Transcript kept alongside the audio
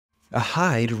A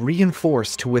hide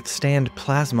reinforced to withstand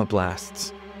plasma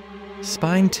blasts.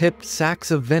 Spine-tipped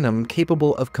sacs of venom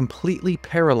capable of completely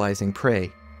paralyzing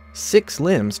prey. 6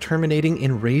 limbs terminating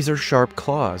in razor-sharp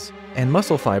claws, and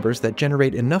muscle fibers that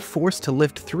generate enough force to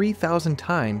lift 3,000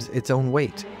 times its own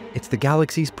weight. It's the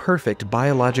galaxy's perfect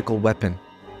biological weapon.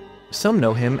 Some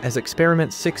know him as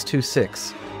Experiment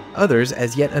 626, others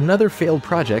as yet another failed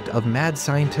project of mad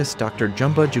scientist Dr.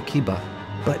 Jumba Jookiba.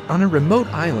 But on a remote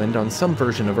island on some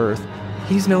version of Earth,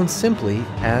 he's known simply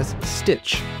as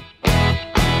Stitch.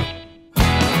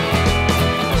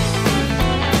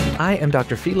 I am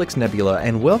Dr. Felix Nebula,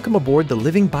 and welcome aboard the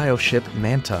living bioship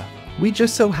M.A.N.T.A. We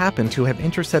just so happen to have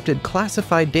intercepted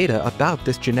classified data about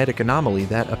this genetic anomaly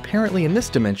that apparently in this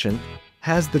dimension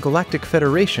has the Galactic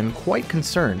Federation quite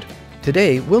concerned.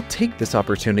 Today, we'll take this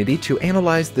opportunity to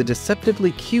analyze the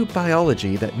deceptively cute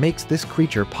biology that makes this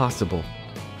creature possible.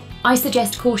 I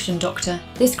suggest caution, Doctor.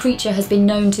 This creature has been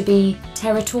known to be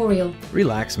territorial.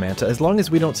 Relax, M.A.N.T.A. As long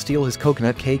as we don't steal his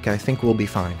coconut cake, I think we'll be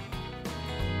fine.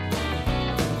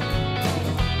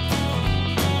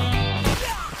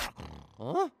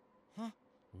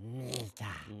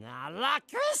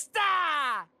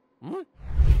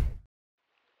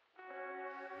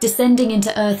 Descending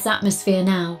into Earth's atmosphere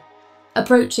now,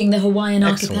 approaching the Hawaiian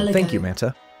archipelago. Excellent, thank you,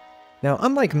 M.A.N.T.A. Now,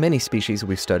 unlike many species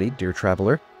we've studied, dear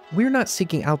traveler, we're not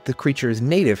seeking out the creature's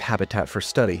native habitat for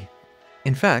study.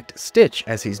 In fact, Stitch,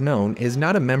 as he's known, is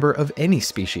not a member of any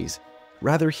species.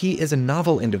 Rather, he is a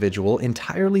novel individual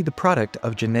entirely the product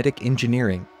of genetic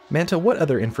engineering. M.A.N.T.A, what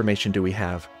other information do we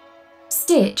have?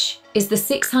 Stitch is the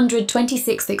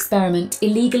 626th experiment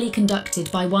illegally conducted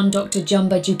by one Dr.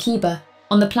 Jumba Jookiba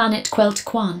on the planet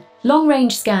Kwelt-Kwan.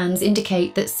 Long-range scans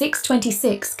indicate that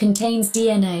 626 contains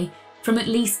DNA from at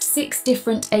least 6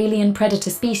 different alien predator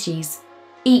species,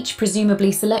 each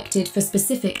presumably selected for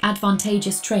specific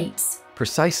advantageous traits.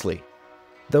 Precisely.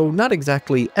 Though not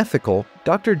exactly ethical,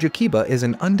 Dr. Jookiba is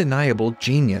an undeniable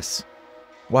genius.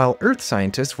 While Earth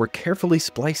scientists were carefully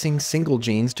splicing single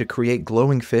genes to create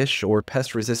glowing fish or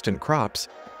pest-resistant crops,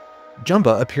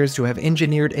 Jumba appears to have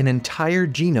engineered an entire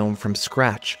genome from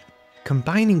scratch,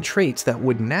 combining traits that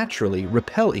would naturally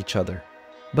repel each other.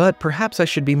 But perhaps I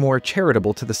should be more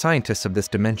charitable to the scientists of this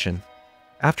dimension.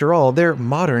 After all, their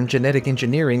modern genetic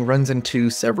engineering runs into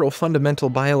several fundamental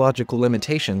biological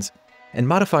limitations, and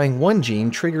modifying one gene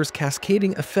triggers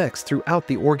cascading effects throughout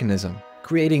the organism.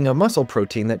 Creating a muscle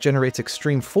protein that generates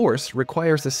extreme force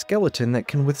requires a skeleton that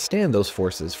can withstand those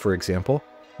forces, for example,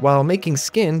 while making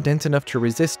skin dense enough to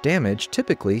resist damage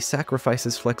typically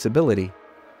sacrifices flexibility.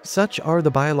 Such are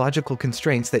the biological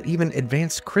constraints that even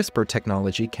advanced CRISPR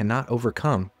technology cannot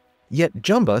overcome. Yet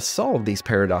Jumba solved these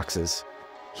paradoxes.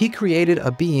 He created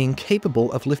a being capable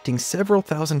of lifting several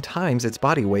thousand times its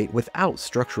body weight without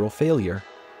structural failure.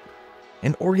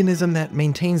 An organism that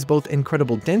maintains both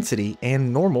incredible density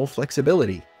and normal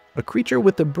flexibility. A creature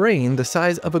with a brain the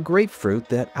size of a grapefruit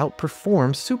that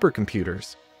outperforms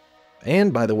supercomputers.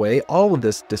 And by the way, all of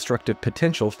this destructive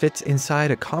potential fits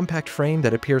inside a compact frame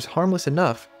that appears harmless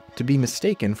enough to be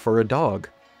mistaken for a dog.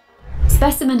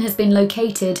 Specimen has been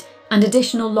located and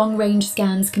additional long-range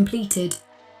scans completed.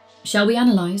 Shall we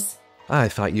analyze? I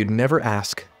thought you'd never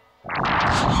ask.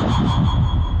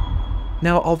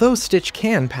 Now, although Stitch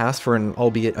can pass for an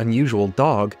albeit unusual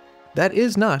dog, that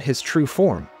is not his true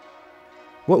form.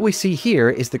 What we see here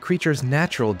is the creature's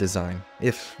natural design,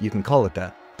 if you can call it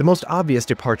that. The most obvious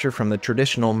departure from the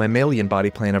traditional mammalian body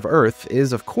plan of Earth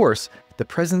is, of course, the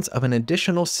presence of an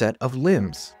additional set of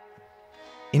limbs.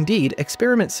 Indeed,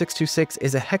 Experiment 626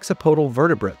 is a hexapodal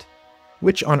vertebrate,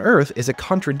 which on Earth is a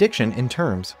contradiction in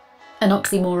terms. An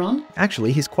oxymoron?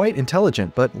 Actually, he's quite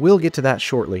intelligent, but we'll get to that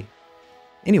shortly.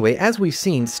 Anyway, as we've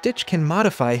seen, Stitch can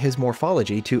modify his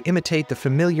morphology to imitate the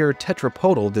familiar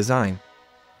tetrapodal design.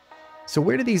 So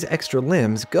where do these extra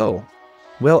limbs go?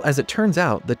 Well, as it turns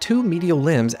out, the 2 medial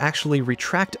limbs actually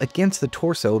retract against the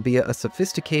torso via a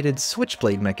sophisticated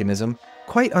switchblade mechanism,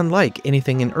 quite unlike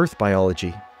anything in Earth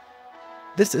biology.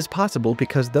 This is possible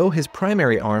because though his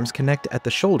primary arms connect at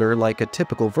the shoulder like a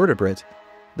typical vertebrate,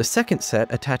 the second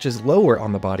set attaches lower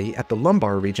on the body at the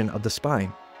lumbar region of the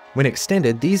spine. When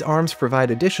extended, these arms provide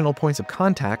additional points of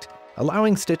contact,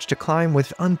 allowing Stitch to climb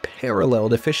with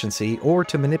unparalleled efficiency or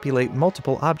to manipulate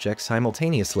multiple objects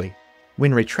simultaneously.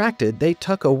 When retracted, they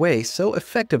tuck away so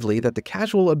effectively that the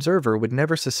casual observer would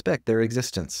never suspect their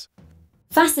existence.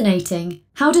 Fascinating.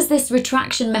 How does this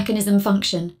retraction mechanism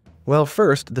function? Well,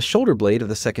 first, the shoulder blade of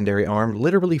the secondary arm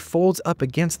literally folds up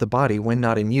against the body when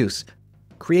not in use,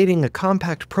 creating a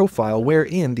compact profile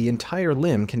wherein the entire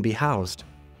limb can be housed.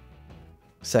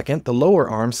 Second, the lower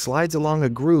arm slides along a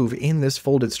groove in this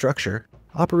folded structure,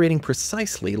 operating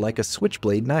precisely like a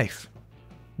switchblade knife.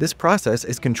 This process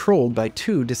is controlled by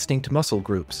two distinct muscle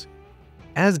groups.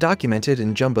 As documented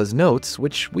in Jumba's notes,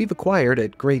 which we've acquired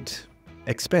at great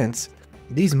expense,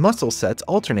 these muscle sets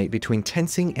alternate between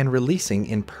tensing and releasing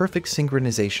in perfect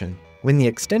synchronization. When the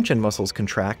extension muscles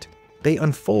contract, they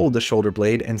unfold the shoulder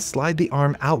blade and slide the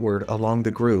arm outward along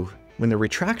the groove. When the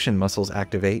retraction muscles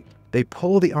activate, they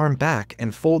pull the arm back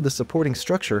and fold the supporting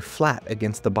structure flat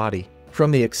against the body.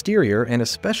 From the exterior, and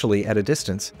especially at a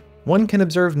distance, one can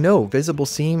observe no visible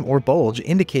seam or bulge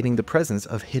indicating the presence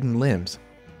of hidden limbs.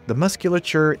 The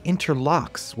musculature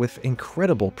interlocks with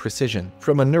incredible precision.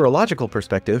 From a neurological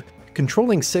perspective,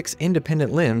 controlling 6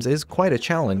 independent limbs is quite a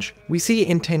challenge. We see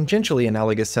in tangentially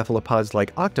analogous cephalopods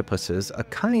like octopuses a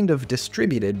kind of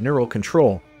distributed neural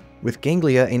control, with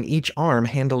ganglia in each arm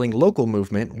handling local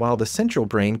movement while the central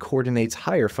brain coordinates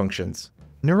higher functions.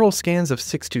 Neural scans of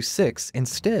 626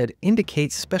 instead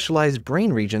indicate specialized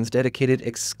brain regions dedicated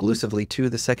exclusively to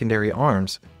the secondary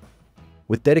arms,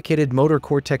 with dedicated motor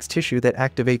cortex tissue that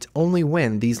activates only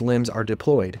when these limbs are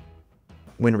deployed.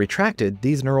 When retracted,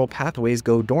 these neural pathways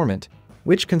go dormant,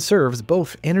 which conserves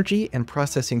both energy and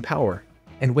processing power.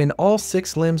 And when all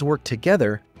 6 limbs work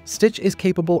together, Stitch is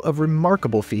capable of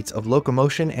remarkable feats of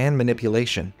locomotion and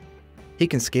manipulation. He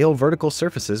can scale vertical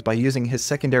surfaces by using his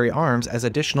secondary arms as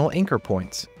additional anchor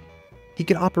points. He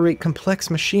can operate complex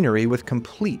machinery with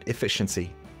complete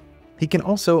efficiency. He can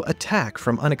also attack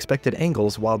from unexpected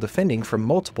angles while defending from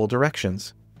multiple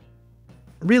directions.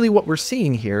 Really, what we're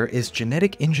seeing here is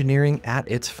genetic engineering at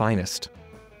its finest.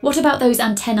 What about those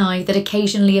antennae that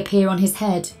occasionally appear on his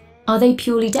head? Are they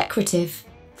purely decorative?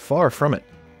 Far from it.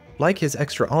 Like his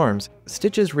extra arms,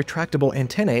 Stitch's retractable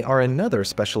antennae are another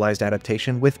specialized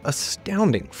adaptation with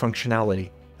astounding functionality.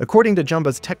 According to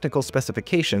Jumba's technical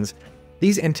specifications,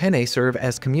 these antennae serve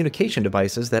as communication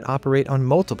devices that operate on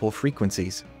multiple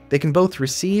frequencies. They can both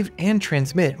receive and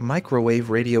transmit microwave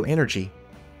radio energy,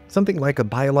 something like a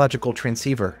biological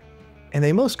transceiver, and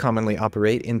they most commonly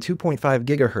operate in 2.5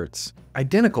 GHz,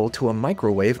 identical to a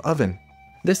microwave oven.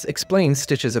 This explains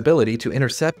Stitch's ability to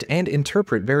intercept and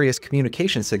interpret various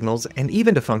communication signals and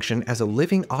even to function as a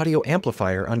living audio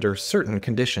amplifier under certain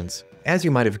conditions. As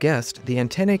you might have guessed, the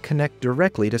antennae connect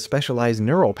directly to specialized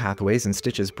neural pathways in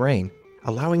Stitch's brain,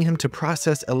 allowing him to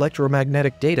process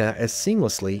electromagnetic data as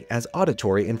seamlessly as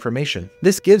auditory information.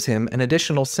 This gives him an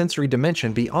additional sensory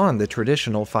dimension beyond the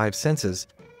traditional 5 senses.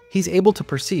 He's able to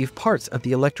perceive parts of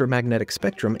the electromagnetic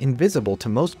spectrum invisible to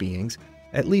most beings,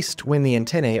 at least when the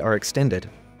antennae are extended.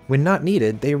 When not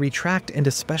needed, they retract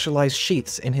into specialized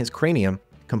sheaths in his cranium,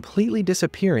 completely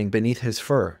disappearing beneath his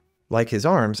fur. Like his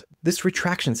arms, this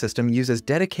retraction system uses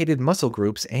dedicated muscle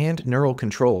groups and neural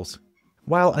controls.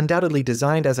 While undoubtedly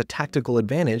designed as a tactical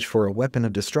advantage for a weapon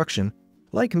of destruction,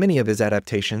 like many of his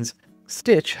adaptations,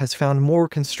 Stitch has found more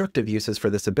constructive uses for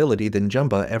this ability than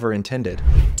Jumba ever intended.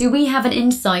 Do we have an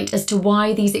insight as to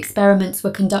why these experiments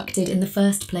were conducted in the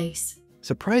first place?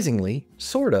 Surprisingly,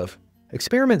 sort of.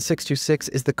 Experiment 626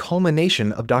 is the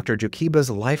culmination of Dr.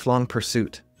 Jukiba's lifelong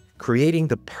pursuit, creating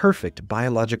the perfect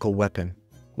biological weapon.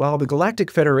 While the Galactic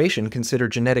Federation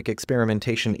considered genetic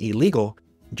experimentation illegal,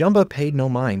 Jumba paid no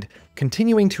mind,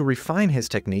 continuing to refine his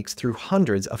techniques through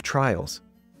hundreds of trials.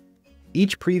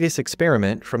 Each previous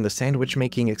experiment, from the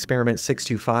sandwich-making experiment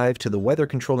 625 to the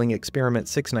weather-controlling experiment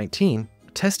 619,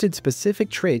 tested specific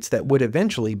traits that would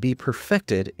eventually be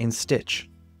perfected in Stitch.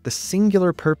 The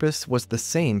singular purpose was the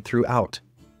same throughout: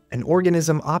 an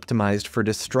organism optimized for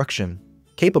destruction,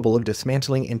 capable of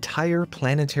dismantling entire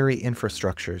planetary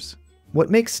infrastructures. What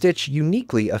makes Stitch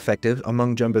uniquely effective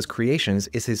among Jumba's creations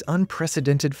is his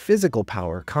unprecedented physical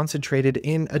power concentrated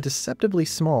in a deceptively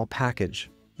small package.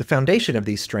 The foundation of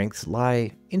these strengths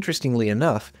lie, interestingly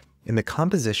enough, in the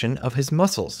composition of his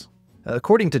muscles.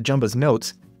 According to Jumba's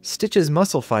notes, Stitch's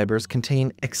muscle fibers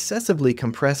contain excessively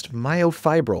compressed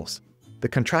myofibrils, the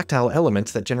contractile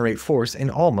elements that generate force in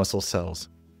all muscle cells.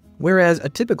 Whereas a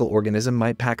typical organism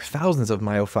might pack thousands of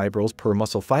myofibrils per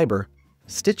muscle fiber,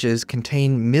 Stitch's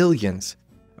contain millions,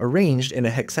 arranged in a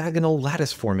hexagonal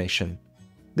lattice formation.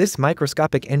 This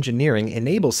microscopic engineering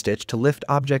enables Stitch to lift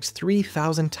objects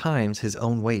 3,000 times his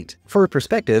own weight. For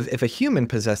perspective, if a human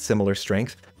possessed similar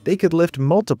strength, they could lift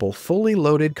multiple fully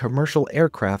loaded commercial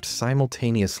aircraft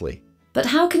simultaneously. But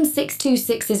how can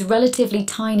 626's relatively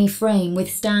tiny frame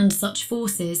withstand such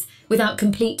forces without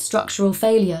complete structural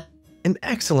failure? An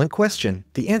excellent question.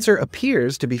 The answer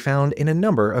appears to be found in a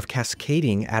number of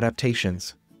cascading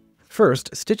adaptations.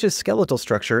 First, Stitch's skeletal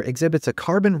structure exhibits a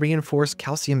carbon-reinforced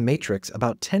calcium matrix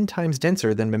about 10 times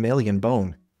denser than mammalian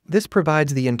bone. This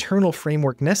provides the internal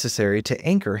framework necessary to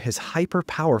anchor his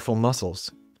hyper-powerful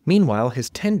muscles. Meanwhile, his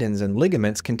tendons and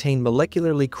ligaments contain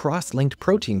molecularly cross-linked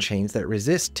protein chains that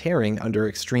resist tearing under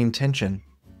extreme tension.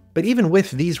 But even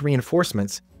with these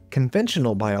reinforcements,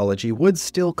 conventional biology would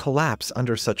still collapse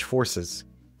under such forces.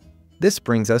 This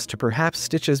brings us to perhaps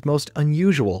Stitch's most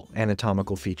unusual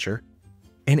anatomical feature,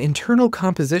 an internal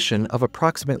composition of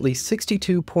approximately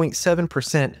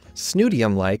 62.7%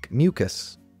 snudium-like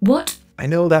mucus. What? I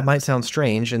know that might sound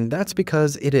strange, and that's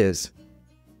because it is.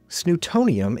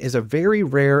 Snutonium is a very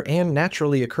rare and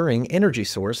naturally occurring energy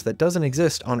source that doesn't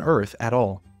exist on Earth at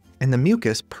all, and the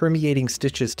mucus permeating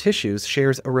Stitch's tissues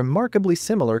shares a remarkably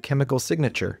similar chemical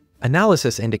signature.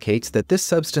 Analysis indicates that this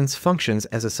substance functions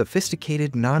as a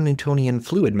sophisticated non-Newtonian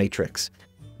fluid matrix,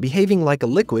 behaving like a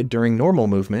liquid during normal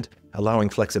movement, allowing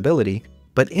flexibility,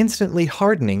 but instantly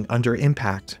hardening under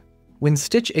impact. When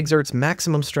Stitch exerts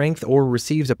maximum strength or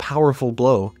receives a powerful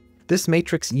blow, this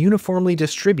matrix uniformly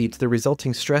distributes the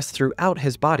resulting stress throughout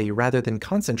his body rather than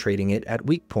concentrating it at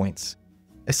weak points.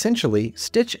 Essentially,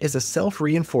 Stitch is a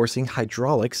self-reinforcing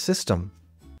hydraulic system.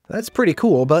 That's pretty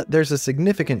cool, but there's a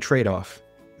significant trade-off.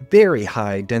 Very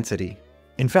high density.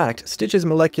 In fact, Stitch's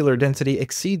molecular density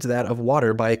exceeds that of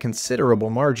water by a considerable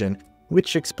margin,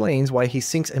 which explains why he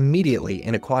sinks immediately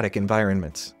in aquatic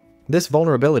environments. This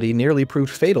vulnerability nearly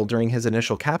proved fatal during his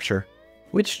initial capture,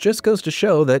 which just goes to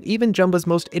show that even Jumba's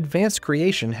most advanced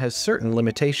creation has certain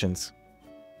limitations.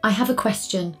 I have a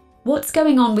question. What's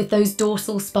going on with those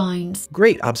dorsal spines?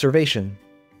 Great observation.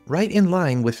 Right in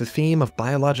line with the theme of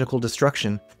biological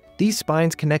destruction, these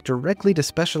spines connect directly to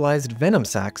specialized venom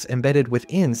sacs embedded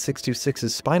within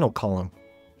 626's spinal column,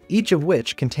 each of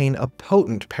which contain a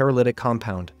potent paralytic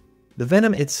compound. The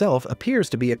venom itself appears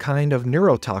to be a kind of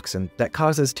neurotoxin that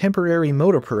causes temporary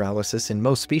motor paralysis in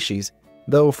most species,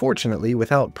 though fortunately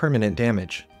without permanent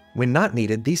damage. When not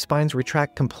needed, these spines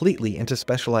retract completely into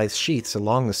specialized sheaths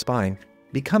along the spine,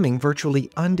 becoming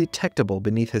virtually undetectable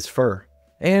beneath his fur.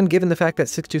 And given the fact that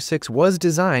 626 was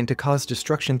designed to cause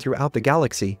destruction throughout the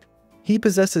galaxy, he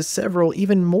possesses several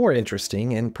even more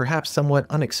interesting and perhaps somewhat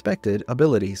unexpected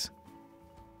abilities.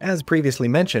 As previously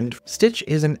mentioned, Stitch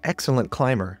is an excellent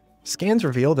climber. Scans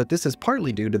reveal that this is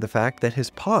partly due to the fact that his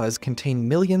paws contain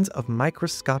millions of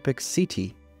microscopic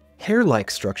setae, hair-like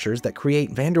structures that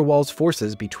create van der Waals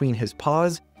forces between his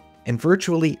paws and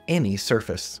virtually any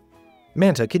surface.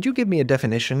 Manta, could you give me a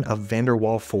definition of van der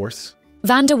Waal force?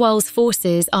 Van der Waals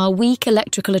forces are weak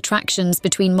electrical attractions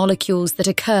between molecules that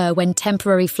occur when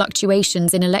temporary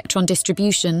fluctuations in electron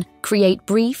distribution create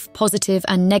brief positive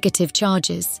and negative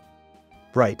charges.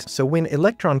 Right, so when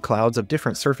electron clouds of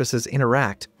different surfaces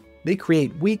interact, they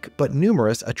create weak but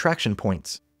numerous attraction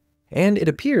points. And it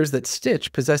appears that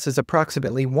Stitch possesses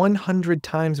approximately 100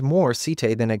 times more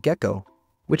setae than a gecko,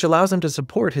 which allows him to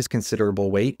support his considerable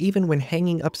weight even when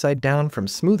hanging upside down from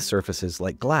smooth surfaces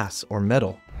like glass or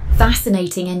metal.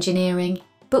 Fascinating engineering.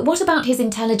 But what about his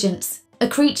intelligence? A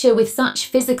creature with such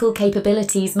physical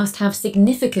capabilities must have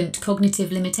significant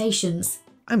cognitive limitations.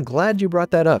 I'm glad you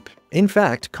brought that up. In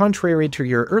fact, contrary to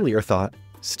your earlier thought,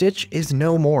 Stitch is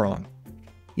no moron.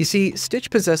 You see, Stitch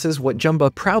possesses what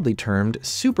Jumba proudly termed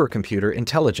supercomputer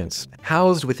intelligence,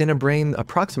 housed within a brain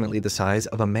approximately the size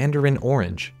of a mandarin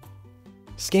orange.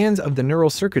 Scans of the neural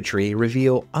circuitry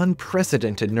reveal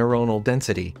unprecedented neuronal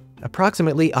density,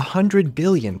 approximately 100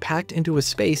 billion packed into a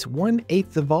space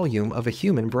 1/8 the volume of a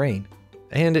human brain.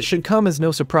 And it should come as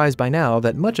no surprise by now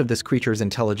that much of this creature's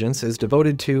intelligence is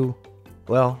devoted to,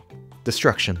 well,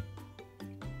 destruction.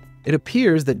 It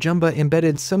appears that Jumba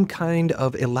embedded some kind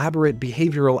of elaborate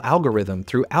behavioral algorithm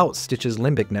throughout Stitch's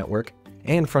limbic network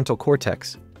and frontal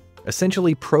cortex,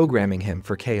 essentially programming him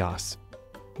for chaos.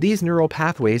 These neural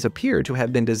pathways appear to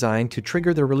have been designed to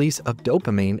trigger the release of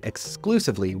dopamine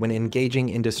exclusively when engaging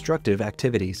in destructive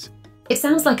activities. It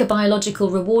sounds like a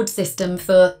biological reward system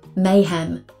for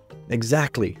mayhem.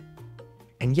 Exactly.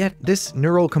 And yet, this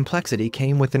neural complexity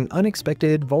came with an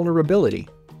unexpected vulnerability.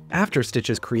 After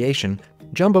Stitch's creation,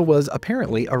 Jumba was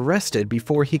apparently arrested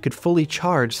before he could fully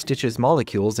charge Stitch's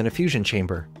molecules in a fusion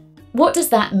chamber. What does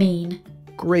that mean?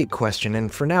 Great question,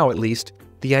 and for now at least,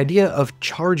 the idea of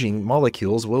charging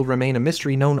molecules will remain a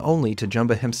mystery known only to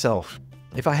Jumba himself.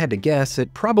 If I had to guess,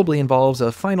 it probably involves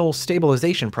a final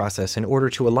stabilization process in order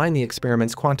to align the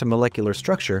experiment's quantum molecular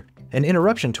structure, an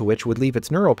interruption to which would leave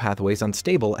its neural pathways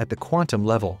unstable at the quantum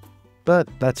level. But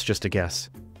that's just a guess.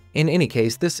 In any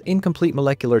case, this incomplete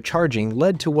molecular charging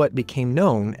led to what became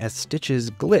known as Stitch's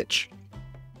glitch.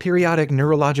 Periodic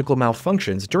neurological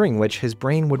malfunctions during which his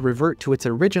brain would revert to its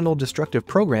original destructive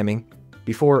programming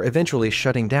before eventually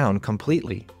shutting down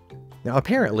completely. Now,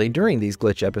 apparently, during these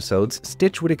glitch episodes,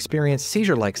 Stitch would experience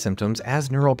seizure-like symptoms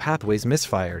as neural pathways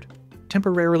misfired.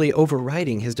 temporarily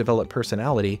overriding his developed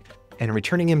personality and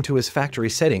returning him to his factory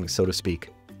settings, so to speak.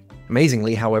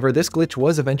 Amazingly, however, this glitch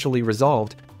was eventually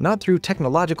resolved, not through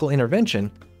technological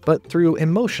intervention, but through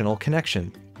emotional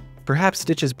connection. Perhaps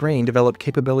Stitch's brain developed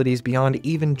capabilities beyond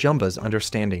even Jumba's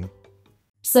understanding.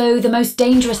 So the most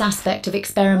dangerous aspect of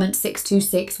Experiment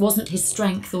 626 wasn't his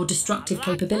strength or destructive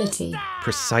capability.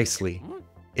 Precisely.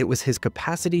 It was his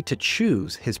capacity to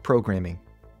choose his programming.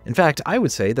 In fact, I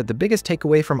would say that the biggest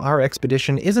takeaway from our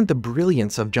expedition isn't the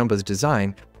brilliance of Jumba's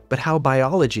design, but how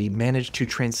biology managed to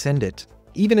transcend it.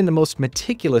 Even in the most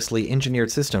meticulously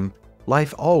engineered system,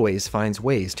 life always finds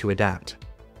ways to adapt.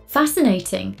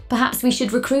 Fascinating. Perhaps we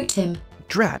should recruit him.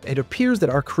 Drat, it appears that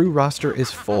our crew roster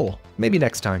is full. Maybe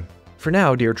next time. For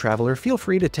now, dear traveler, feel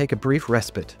free to take a brief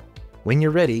respite. When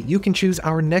you're ready, you can choose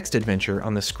our next adventure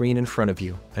on the screen in front of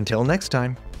you. Until next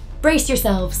time. Brace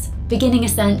yourselves. Beginning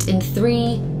ascent in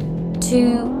 3,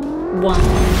 2,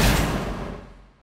 1.